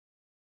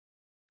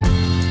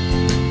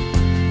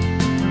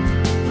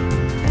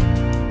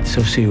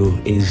So, Sue,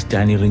 is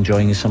Daniel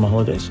enjoying his summer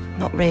holidays?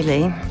 Not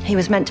really. He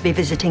was meant to be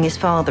visiting his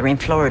father in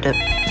Florida.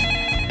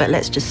 But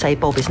let's just say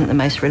Bob isn't the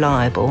most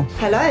reliable.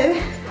 Hello.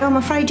 I'm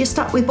afraid you're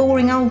stuck with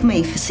boring old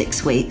me for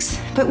 6 weeks.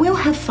 But we'll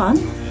have fun.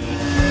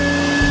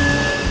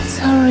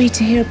 Sorry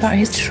to hear about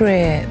his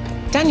trip.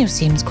 Daniel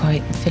seems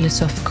quite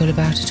philosophical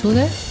about it all,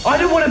 though. I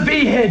don't want to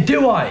be here,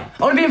 do I?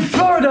 I want to be in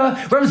Florida,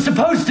 where I'm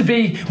supposed to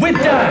be, with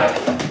Dad.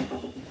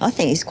 I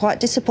think he's quite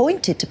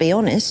disappointed, to be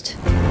honest.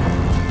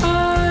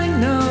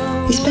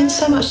 He spends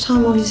so much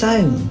time on his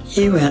own.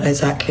 You weren't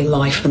exactly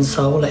life and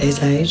soul at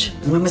his age.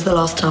 When was the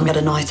last time you had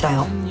a night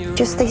out?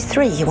 Just these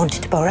 3 you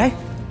wanted to borrow?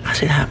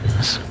 As it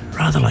happens, I'd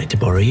rather like to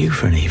borrow you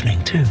for an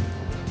evening, too.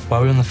 Why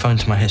are we on the phone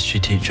to my history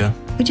teacher?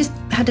 We just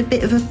had a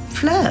bit of a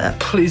flirt.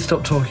 Please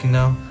stop talking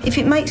now. If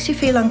it makes you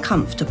feel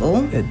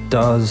uncomfortable, It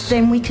does.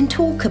 then we can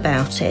talk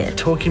about it.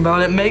 Talking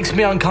about it makes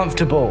me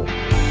uncomfortable.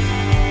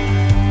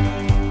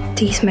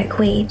 Do you smoke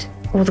weed?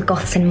 All the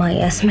goths in my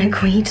ear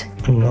smoke weed.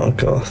 I'm not a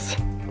goth.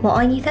 What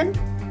are you then?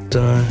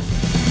 Dunno.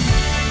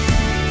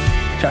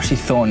 If you actually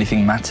thought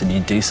anything mattered,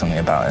 you'd do something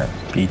about it.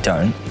 But you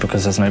don't,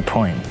 because there's no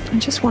point. I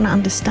just want to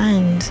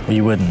understand. Well,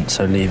 you wouldn't,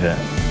 so leave it.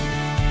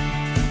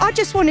 I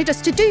just wanted us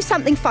to do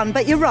something fun,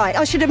 but you're right.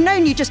 I should have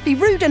known you'd just be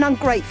rude and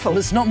ungrateful. Well,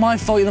 it's not my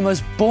fault you're the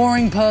most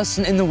boring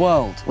person in the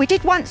world. We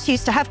did once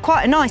used to have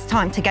quite a nice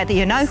time together,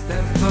 you know.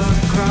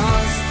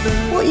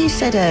 What you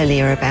said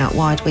earlier about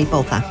why'd we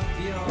bother?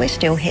 We're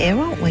still here,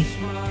 aren't we?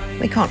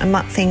 We can't have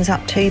mucked things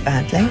up too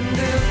badly.